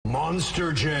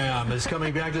Monster Jam is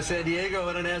coming back to San Diego,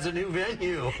 and it has a new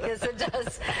venue. Yes, it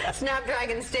does.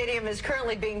 Snapdragon Stadium is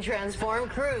currently being transformed.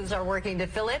 Crews are working to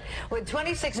fill it with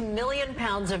 26 million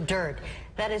pounds of dirt.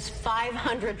 That is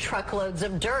 500 truckloads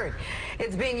of dirt.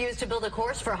 It's being used to build a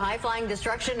course for high-flying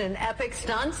destruction and epic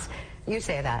stunts. You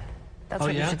say that. That's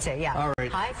what you should say, yeah. All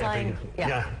right. High-flying,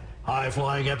 yeah.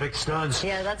 High-flying epic stunts.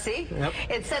 Yeah, let's see. Yep.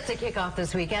 It's set to kick off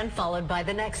this weekend, followed by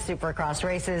the next Supercross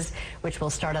races, which will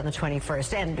start on the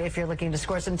 21st. And if you're looking to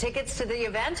score some tickets to the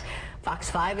event,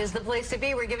 FOX5 is the place to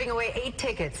be. We're giving away 8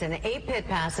 tickets and 8 pit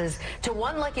passes to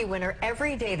one lucky winner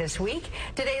every day this week.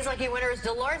 Today's lucky winner is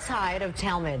Dolores Hyde of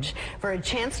Talmadge. For a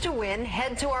chance to win,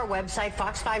 head to our website,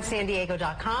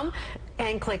 fox5sandiego.com,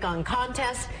 and click on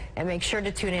contest, and make sure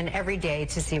to tune in every day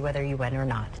to see whether you win or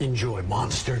not. Enjoy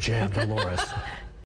Monster Jam, Dolores.